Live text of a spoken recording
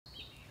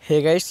Hey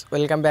guys,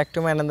 welcome back to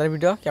my another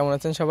video. কেমন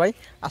আছেন সবাই?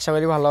 আশা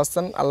করি ভালো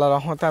আছেন। আল্লাহর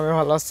রহমতে আমি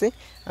ভালো আছি।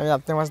 আমি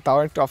আপনার মাঝে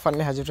দাওয়ার একটি অফার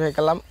নিয়ে হাজির হয়ে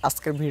গেলাম।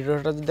 আজকের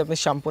ভিডিওটা যদি আপনি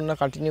সম্পূর্ণ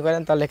কন্টিনিউ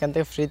করেন তাহলে এখান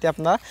থেকে ফ্রিতে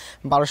আপনারা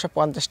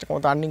 1250 টাকা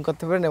মতো আর্নিং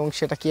করতে পারেন এবং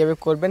সেটা কীভাবে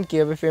করবেন,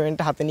 কীভাবে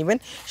পেমেন্টটা হাতে নেবেন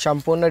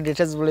সম্পূর্ণ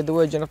ডিটেলস বলে দেবো।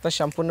 এই জন্য আপনার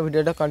সম্পূর্ণ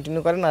ভিডিওটা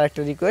কন্টিনিউ করেন। আর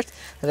একটা রিকোয়েস্ট,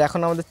 এখন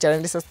আমাদের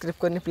চ্যানেলটি সাবস্ক্রাইব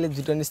করেন, প্লিজ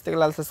ভিডিও নিচ থেকে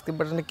লাল সাবস্ক্রাইব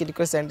বাটনে ক্লিক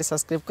করে চ্যানেলটি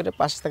সাবস্ক্রাইব করে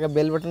পাশে থাকা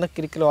বেল বাটনে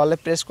ক্লিক করে অলে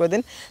প্রেস করে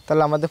দিন।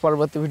 তাহলে আমাদের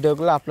পরবর্তী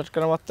ভিডিওগুলো আপলোড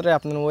করার মাত্রই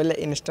আপনার মোবাইলে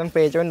ইনস্ট্যান্ট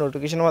পেয়ে যাবেন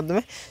নোটিফিকেশনের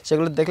মাধ্যমে।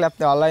 সেগুলো দেখলে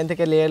আপনি অনলাইন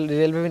থেকে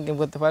রিয়েল পেমেন্ট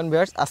করতে পারেন।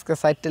 ভিউয়ার্স, আজকে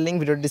সাইটটার লিঙ্ক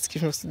ভিডিও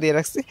ডিসক্রিপশন বক্সে দিয়ে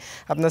রাখছি।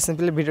 আপনার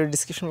সিম্পলি ভিডিও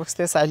ডিসক্রিপশন বক্স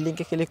থেকে সাইট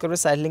লিঙ্কে ক্লিক করবে।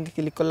 সাইট লিঙ্কে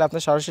ক্লিক করলে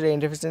আপনার সরাসরি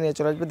ইন্টারফেসে নিয়ে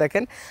চলে আসবে।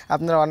 দেখেন,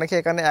 আপনারা অনেকে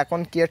এখানে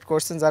অ্যাকাউন্ট ক্রিয়েট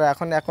করছেন, যারা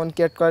এখন অ্যাকাউন্ট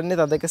ক্রিয়েট করেননি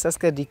তাদেরকে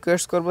আজকে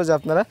রিকোয়েস্ট করবো যে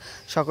আপনারা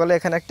সকলে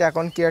এখানে একটা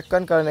অ্যাকাউন্ট ক্রিয়েট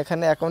করেন, কারণ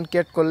এখানে অ্যাকাউন্ট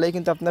ক্রিয়েট করলেই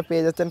কিন্তু আপনার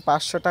পেয়ে যাচ্ছেন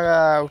 500 টাকা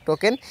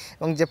টোকেন,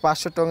 এবং যে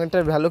 500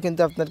 টোকেনটার ভ্যালু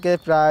কিন্তু আপনাকে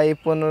প্রায়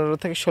 15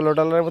 থেকে 16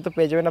 ডলারের মতো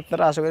পেয়ে যাবেন।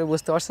 আপনারা আশা করি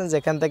বুঝতে পারছেন যে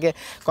এখান থেকে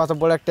কত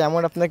বড় একটা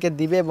অ্যামাউন্ট আপনাকে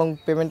দিবে এবং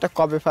পেমেন্টটা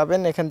কবে পাবেন,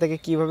 এখান থেকে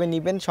কীভাবে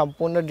নেবেন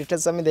সম্পূর্ণ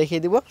ডিটেলস আমি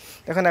দেখিয়ে দিব।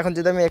 এখন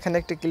যদি আমি এখানে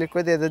একটা ক্লিক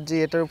করে দিই, এদের যে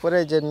এটার উপরে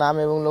যে নাম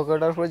এবং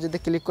লোগোটার উপরে যদি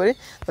ক্লিক করি,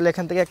 তাহলে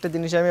এখান থেকে একটা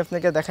জিনিস আমি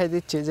আপনাকে দেখাই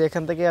দিচ্ছি যে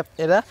এখান থেকে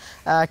এরা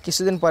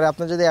কিছুদিন পরে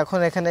আপনার যদি এখন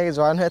এখানে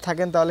জয়েন হয়ে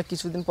থাকেন তাহলে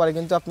কিছুদিন পরে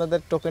কিন্তু আপনাদের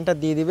টোকেনটা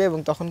দিয়ে দিবে এবং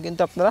তখন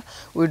কিন্তু আপনারা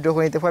উইথড্র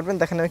করে নিতে পারবেন।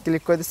 দেখেন আমি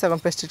ক্লিক করে দিচ্ছি, এখন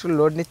পেজটি একটু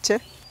লোড নিচ্ছে।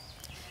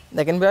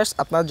 দেখেন ভিউয়ার্স,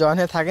 আপনারা জয়েন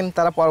হয়ে থাকেন,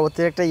 তারা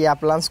পরবর্তীতে একটা অ্যাপ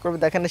লঞ্চ করবে।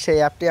 দেখেন সেই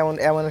অ্যাপটি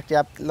এমন একটি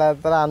অ্যাপ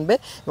তারা আনবে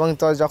এবং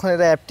যখন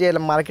এরা অ্যাপটি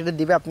মার্কেটে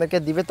দিবে আপনাকে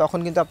দিবে, তখন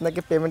কিন্তু আপনাকে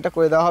পেমেন্টটা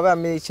করে দেওয়া হবে।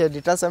 আমি সেই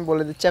ডিটেলস আমি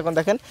বলে দিচ্ছি। এখন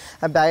দেখেন,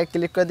 ব্যাগে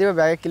ক্লিক করে দিবে।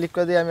 ব্যাগে ক্লিক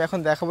করে দিয়ে আমি এখন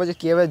দেখাবো যে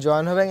কীভাবে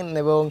জয়েন হবেন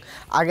এবং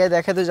আগে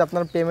দেখা দেবো যে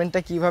আপনার পেমেন্টটা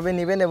কীভাবে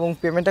নেবেন এবং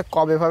পেমেন্টটা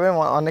কবে পাবেন।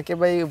 অনেকে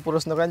ভাই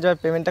প্রশ্ন করেন যে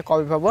পেমেন্টটা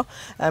কবে পাবো,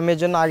 আমি এর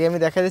জন্য আগে আমি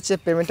দেখা দিচ্ছি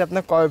পেমেন্টটা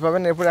আপনার কবে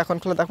পাবেন। এরপর অ্যাকাউন্ট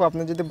খুলে দেখো,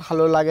 আপনার যদি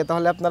ভালো লাগে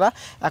তাহলে আপনারা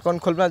অ্যাকাউন্ট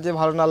খুলবেন, আর যদি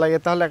ভালো না লাগে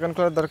তাহলে অ্যাকাউন্ট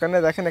খোলার দরকার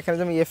নেই। দেখেন এখানে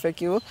যদি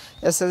FAQ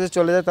এসে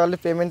চলে যায় তাহলে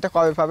পেমেন্টটা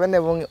কবে পাবেন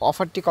এবং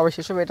অফারটি কবে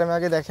শেষ হবে এটা আমি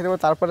আগে দেখে দেবো,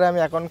 তারপরে আমি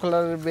অ্যাকাউন্ট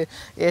খোলার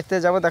এতে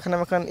যাবো। দেখেন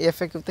আমি এখন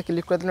FAQতে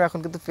ক্লিক করে দিলাম। এখন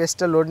কিন্তু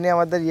পেজটা লোড নিয়ে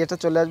আমাদের ইয়েটা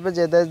চলে আসবে,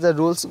 যে এদের যে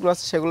রুলসগুলো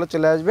আছে সেগুলো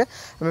চলে আসবে।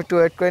 আমি একটু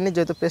ওয়েট করে নিই,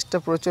 যেহেতু পেজটা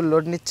প্রচুর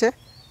লোড নিচ্ছে।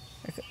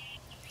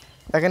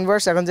 দেখেন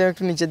ভিউয়ার্স, এখন যে আমি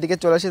একটু নিচের দিকে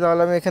চলে আসি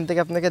তাহলে আমি এখান থেকে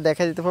আপনাকে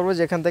দেখা দিতে পারবো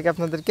যে এখান থেকে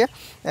আপনাদেরকে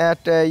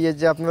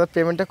যে আপনারা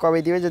পেমেন্টটা কবে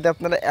দিবে। যদি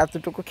আপনারা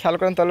এতটুকু খেয়াল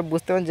করেন তাহলে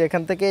বুঝতে পারেন যে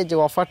এখান থেকে যে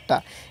অফারটা,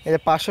 এই যে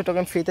 500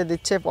 টোকেন ফ্রিতে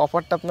দিচ্ছে,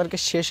 অফারটা আপনাদেরকে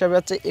শেষ হবে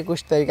হচ্ছে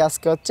 21 তারিখ।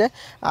 আজকে হচ্ছে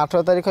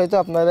 18 তারিখ, হয়তো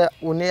আপনারা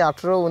 18,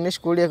 19, 20,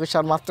 21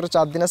 আর মাত্র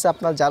 4 দিন আছে।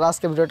 আপনারা যারা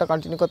আজকে ভিডিওটা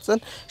কন্টিনিউ করছেন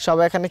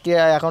সবাই এখানে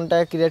অ্যাকাউন্টটা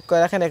ক্রিয়েট করে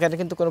রাখেন। এখানে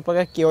কিন্তু কোনো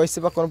প্রকার KYC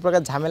বা কোনো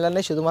প্রকার ঝামেলা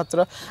নেই, শুধুমাত্র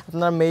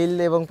আপনার মেইল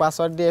এবং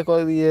পাসওয়ার্ড দিয়ে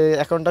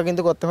অ্যাকাউন্টটা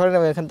কিন্তু করতে পারেন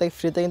এবং এখান থেকে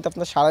ফ্রিতে কিন্তু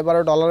আপনার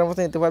 $12.5 মতো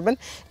নিতে পারবেন।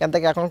 এখান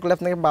থেকে অ্যাকাউন্ট করলে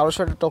আপনাকে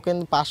 1200 টোকেন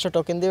 500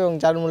 টোকেন দেবে এবং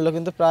যার মূল্য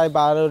কিন্তু প্রায়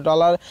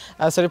 $12,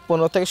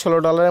 15 থেকে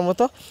 $16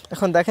 মতো।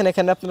 এখন দেখেন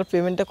এখানে আপনারা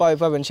পেমেন্টটা কবে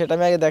পাবেন সেটা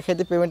আমি আগে দেখাই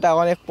দিই। পেমেন্টটা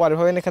অনেক পরে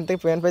পাবেন, এখান থেকে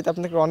পেমেন্ট পাইতে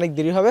আপনাকে অনেক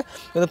দেরি হবে,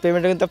 কিন্তু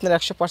পেমেন্টটা কিন্তু আপনার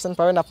 100%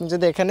 পাবেন। আপনি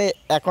যদি এখানে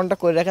অ্যাকাউন্টটা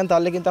করে রাখেন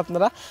তাহলে কিন্তু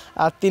আপনারা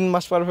 3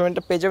 মাস পর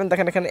পেমেন্টটা পেয়ে যাবেন।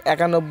 দেখেন এখানে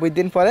 91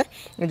 দিন পরে,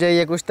 যে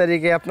 21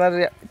 তারিখে আপনার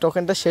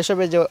টোকেনটা শেষ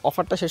হবে, যে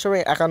অফারটা শেষ হবে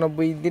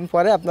 91 দিন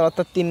পরে আপনার,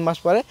 অর্থাৎ 3 মাস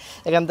পরে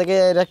এখান থেকে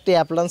এরা একটি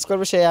অ্যাপ লঞ্চ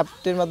করবে। সেই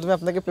অ্যাপটির মাধ্যমে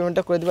আপনাকে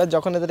পেমেন্টটা করে দেবে।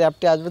 যখন এদের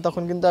অ্যাপটি আসবে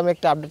তখন কিন্তু আমি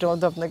একটা আপডেটের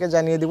মধ্যে আপনাকে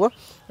জানিয়ে দিব।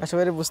 আশা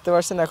করি বুঝতে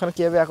পারছেন। এখন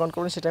কীভাবে অ্যাকাউন্ট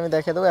করবেন সেটা আমি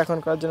দেখিয়ে দেবো।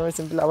 অ্যাকাউন্ট করার জন্য আমি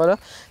সিম্পলি আবারও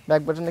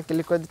ব্যাক বাটনে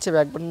ক্লিক করে দিচ্ছি।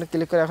 ব্যাক বাটনে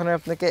ক্লিক করে এখন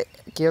আপনাকে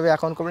কীভাবে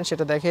অ্যাকাউন্ট করবেন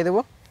সেটা দেখিয়ে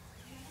দেবো।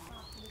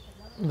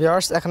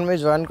 ভিউয়ার্স, এখন আমি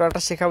জয়েন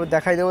করাটা শেখাবো,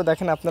 দেখাই দেবো।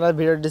 দেখেন আপনারা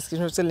ভিডিও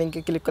ডিসক্রিপশন লিঙ্কে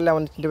ক্লিক করলে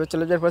আমার ইন্টারভিউ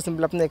চলে যাবে। এরপর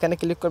সিম্পলি আপনি এখানে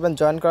ক্লিক করবেন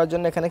জয়েন করার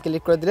জন্য। এখানে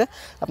ক্লিক করে দিলে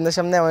আপনার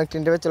সামনে আমার একটা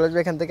ইন্টারভিউ চলে আসবে।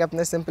 এখান থেকে আপনি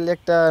সিম্পলি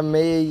একটা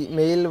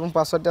মেইল এবং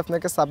পাসওয়ার্ডটা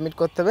আপনাকে সাবমিট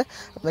করতে হবে।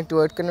 আপনি একটু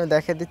ওয়েট করে আমি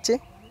দেখিয়ে দিচ্ছি।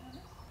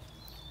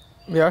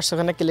 ভিউয়ার্স,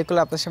 ওখানে ক্লিক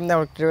করলে আপনার সামনে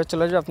আমার ইন্টারভিউ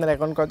চলে আসবে। আপনার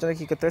অ্যাকাউন্ট করার জন্য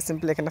কী করতে হবে,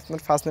 সিম্পলি এখানে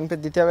আপনার ফার্স্ট নেম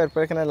দিতে হবে, এরপর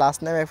এখানে লাস্ট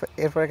নেম,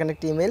 এরপর এখানে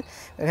একটি ইমেল,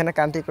 এখানে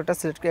কান্ট্রি কোডটা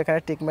সিলেক্ট করে এখানে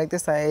টিক মার্ক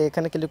দিয়ে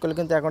এখানে ক্লিক করলে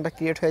কিন্তু অ্যাকাউন্টটা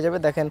ক্রিয়েট হয়ে যাবে।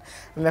 দেখেন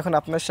আমি এখন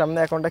আপনার সামনে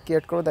অ্যাকাউন্টটা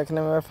ক্রিয়েট করবো। দেখেন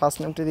আমি আমার ফার্স্ট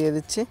নেমটি দিয়ে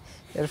দিচ্ছি,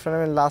 এরপর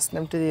আমি লাস্ট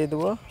নেমটি দিয়ে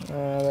দেবো।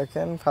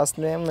 দেখেন ফার্স্ট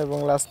নেম এবং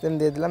লাস্ট নেম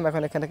দিয়ে দিলাম।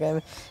 এখন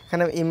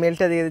এখানে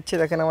ইমেলটা দিয়ে দিচ্ছি।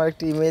 দেখেন আমার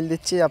একটি ইমেল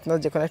দিচ্ছি, আপনার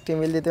যে কোনো একটা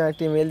ইমেল দিতে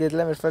একটি ইমেল দিয়ে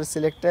দিলাম। এরপর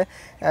সিলেক্টে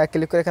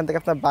ক্লিক করে এখান থেকে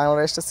আপনার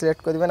বাংলাদেশটা সিলেক্ট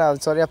করে দেবেন। আর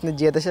সরি, আপনি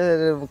যে দেশের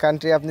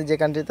কান্ট্রি, আপনি যে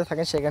কান্ট্রিতে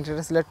থাকেন সেই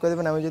কান্ট্রিটা সিলেক্ট করে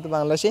দেবেন। আমি যদি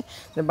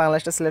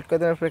বাংলাদেশটা সিলেক্ট করে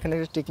দেবেন, এরপর এখানে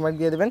একটা টিকমার্ক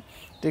দিয়ে দেবেন।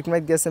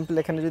 টিকমার্ক দিয়ে সিম্পল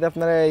এখানে যদি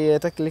আপনারা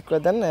এটা ক্লিক করে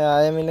দেন,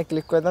 IAM-ইনে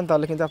ক্লিক করে দেন,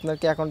 তাহলে কিন্তু আপনার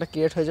কি অ্যাকাউন্টটা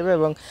ক্রিয়েট হয়ে যাবে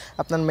এবং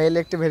আপনার মেইলে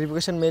একটি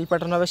ভেরিফিকেশন মেইল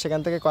পাঠানো হবে। সেখান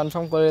থেকে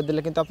কনফার্ম করে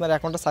দিলে কিন্তু আপনার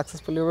অ্যাকাউন্টটা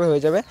সাকসেসফুলি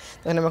হয়ে যাবে।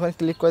 তখন আমি এখন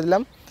ক্লিক করে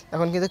দিলাম।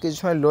 এখন কিন্তু কিছু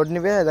সময় লোড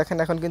নেবে। দেখেন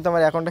এখন কিন্তু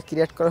আমার অ্যাকাউন্টটা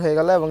ক্রিয়েট করা হয়ে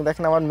গেল এবং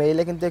দেখেন আমার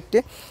মেইলে কিন্তু একটি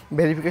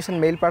ভেরিফিকেশন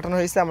মেইল পাঠানো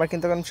হয়েছে। আমার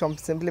কিন্তু এখন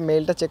সিম্পলি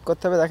মেইলটা চেক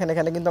করতে হবে। দেখেন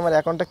এখানে কিন্তু আমার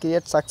অ্যাকাউন্টটা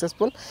ক্রিয়েট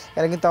সাকসেসফুল।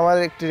 এখানে কিন্তু আমার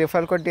একটি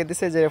রেফার কোড দিয়ে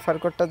দিচ্ছে, যে রেফার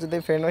কোডটা যদি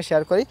ফ্রেন্ডে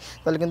শেয়ার করি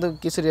তাহলে কিন্তু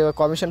কিছু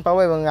কমিশন পাবো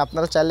এবং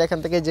আপনারা চাইলে এখান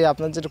থেকে যে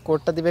আপনার যে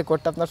কোডটা দিবে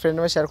কোডটা আপনার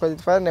ফ্রেন্ডে শেয়ার করে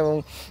দিতে পারেন এবং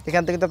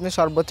এখান থেকে কিন্তু আপনি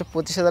সর্বোচ্চ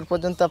 25,000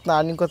 পর্যন্ত আপনি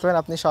আর্নিং করতে পারেন।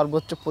 আপনি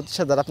সর্বোচ্চ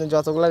 25,000, আপনি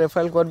যতগুলো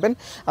রেফারেল করবেন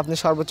আপনি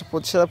সর্বোচ্চ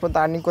 25,000 পর্যন্ত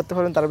আর্নিং করতে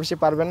পারবেন, তার বেশি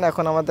পারবেন না।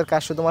 এখন আমাদের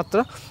কাজ শুধুমাত্র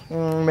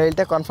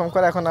মেইলটা কনফার্ম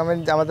করে এখন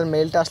আমাদের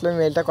মেইলটা আসলে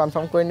মেইলটা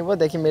কনফার্ম করে নিব,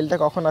 দেখি মেইলটা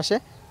কখন আসে।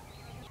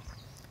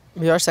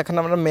 ভিউয়ার্স এখন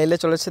আমরা মেইলে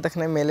চলেছি,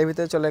 এখানে মেইলের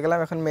ভিতরে চলে গেলাম।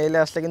 এখন মেইলে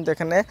আসলে কিন্তু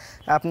এখানে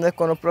আপনাদের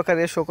কোনো প্রকার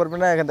শো করবে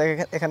না,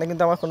 এখানে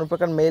কিন্তু আমার কোনো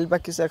প্রকার মেইল বা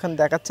কিছু এখন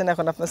দেখাচ্ছে না।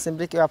 এখন আপনার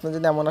সিম্পলি আপনার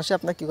যদি এমন আসে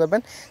আপনার কী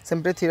করবেন,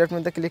 সিম্পলি থ্রি ডট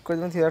মধ্যে ক্লিক করে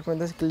দেবেন। থ্রি ডট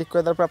মধ্যে ক্লিক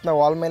করে দেওয়ার পর আপনার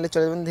অল মেইলে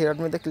চলে যাবেন। থ্রি ডট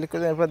মধ্যে ক্লিক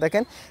করে দেওয়ার পর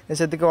দেখেন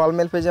সেদিকে অল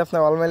মেইল পেজে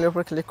আপনার অল মেইলের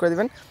উপর ক্লিক করে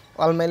দেবেন।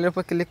 অল মেইলের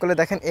উপর ক্লিক করলে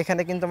দেখেন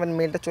এখানে কিন্তু আমার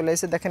মেইলটা চলে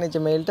এসেছে। দেখেন এই যে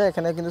মেইলটা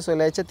এখানে কিন্তু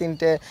চলে এসেছে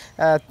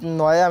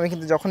 3:09, আমি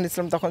কিন্তু যখন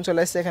দিচ্ছিলাম তখন চলে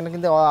এসেছে। এখানে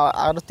কিন্তু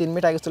আরও 3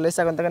 মিনিট আগে চলে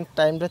এসেছে। এখন দেখেন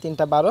টাইমটা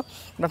 3:12।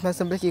 আপনার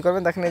সিম্পলি কী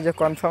করবেন, দেখেন এই যে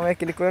কনফার্মে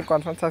ক্লিক করবেন,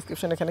 কনফার্ম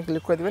সাবস্ক্রিপশন এখানে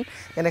ক্লিক করে দেবেন।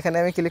 এখানে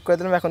আমি ক্লিক করে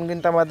দিলাম। এখন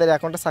কিন্তু আমাদের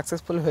অ্যাকাউন্টটা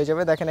সাকসেসফুল হয়ে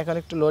যাবে। দেখেন এখন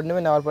একটু লোড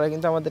নেবে, নেওয়ার পরে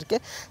কিন্তু আমাদেরকে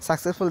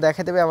সাকসেসফুল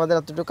দেখা দেবে। আমাদের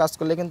এতটুকু কাজ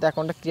করলে কিন্তু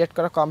অ্যাকাউন্টটা ক্রিয়েট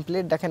করা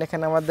কমপ্লিট। দেখেন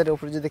এখানে আমাদের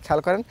উপরে যদি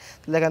খেয়াল করেন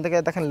তাহলে এখান থেকে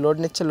দেখেন লোড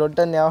নিচ্ছে।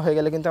 লোডটা নেওয়া হয়ে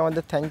গেলে কিন্তু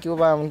আমাদের থ্যাংক ইউ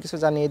বা এমন কিছু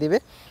জানিয়ে দিবে।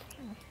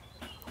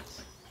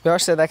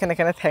 ভিউয়ার্স দেখেন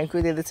এখানে থ্যাংক ইউ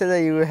দিয়ে দিচ্ছে যে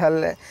you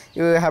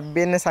have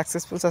been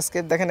successful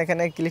subscribe. দেখেন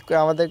এখানে ক্লিক করে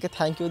আমাদেরকে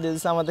থ্যাংক ইউ দিয়ে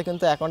দিচ্ছে। আমাদের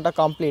কিন্তু অ্যাকাউন্টটা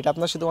কমপ্লিট।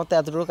 আপনার শুধুমাত্র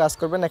এতটুকু কাজ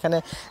করবেন, এখানে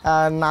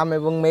নাম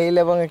এবং মেইল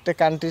এবং একটা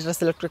কান্ট্রিটা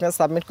সিলেক্ট করে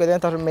সাবমিট করে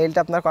দেবেন। তারপর মেইলটা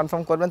আপনার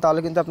কনফার্ম করবেন, তাহলে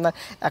কিন্তু আপনার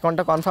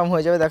অ্যাকাউন্টটা কনফার্ম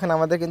হয়ে যাবে। দেখেন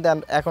আমাদের কিন্তু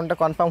অ্যাকাউন্টটা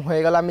কনফার্ম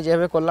হয়ে গেল। আমি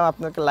যেভাবে করলাম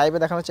আপনাকে লাইভে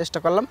দেখানোর চেষ্টা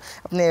করলাম,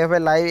 আপনি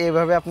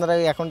এইভাবে আপনারা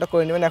এই অ্যাকাউন্টটা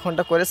করে নেবেন।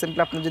 অ্যাকাউন্টটা করে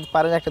সিম্পলি আপনি যদি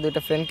পারেন একটা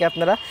দুইটা ফ্রেন্ডকে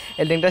আপনারা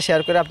এই লিঙ্কটা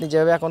শেয়ার করে আপনি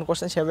যেভাবে অ্যাকাউন্ট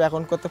করছেন সেভাবে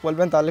অ্যাকাউন্ট করতে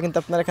বলবেন, তাহলে কিন্তু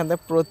আপনারা এখান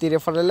থেকে প্রতি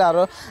রেফারেলে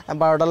আরও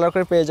 $12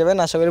 করে পেয়ে যাবেন।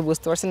 আশা করি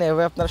বুঝতে পারছেন।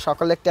 এভাবে আপনারা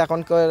সকালে একটি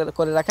অ্যাকাউন্ট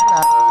করে রাখেন।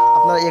 আর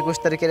আপনারা 21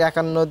 তারিখের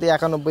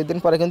 91 দিন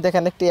পরে কিন্তু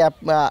এখানে একটি অ্যাপ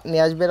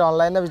নিয়ে আসবে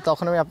অনলাইনে।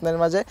 তখন আমি আপনার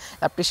মাঝে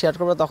অ্যাপটি শেয়ার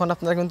করবো। তখন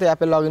আপনারা কিন্তু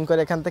অ্যাপে লগ ইন করে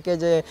এখান থেকে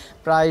যে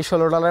প্রায়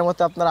 $16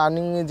 মতো আপনার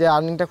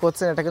আর্নিংটা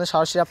করছেন, এটা কিন্তু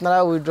সরাসরি আপনারা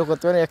উইথড্র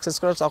করতে পারেন এক্সেস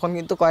করে। তখন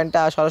কিন্তু কয়েনটা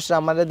সরাসরি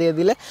আমাদের দিয়ে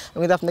দিলে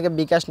আমি কিন্তু আপনাকে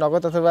বিকাশ,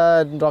 নগদ অথবা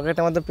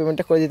রকেটের মধ্যে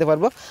পেমেন্টটা করে দিতে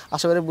পারবো।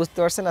 আশা করি বুঝতে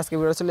পারছেন। আজকে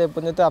ভিডিও ছিল এই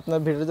পর্যন্ত। আপনার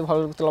ভিডিও যদি ভালো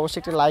লাগতো অবশ্যই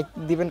একটি লাইক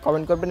দিবেন,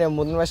 কমেন্ট করবেন এবং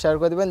বন্ধুরা শেয়ার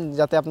করে দেবেন,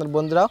 যাতে আপনার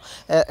বন্ধুরাও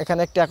এখানে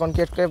একটি অ্যাকাউন্ট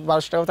ক্রিয়েট করে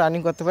 $1200 আর্নিং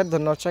করতে পারে।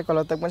 ধন্যবাদ সবাই,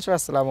 ভালো থাকবেন সবাই,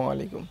 আসসালামু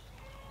আলাইকুম।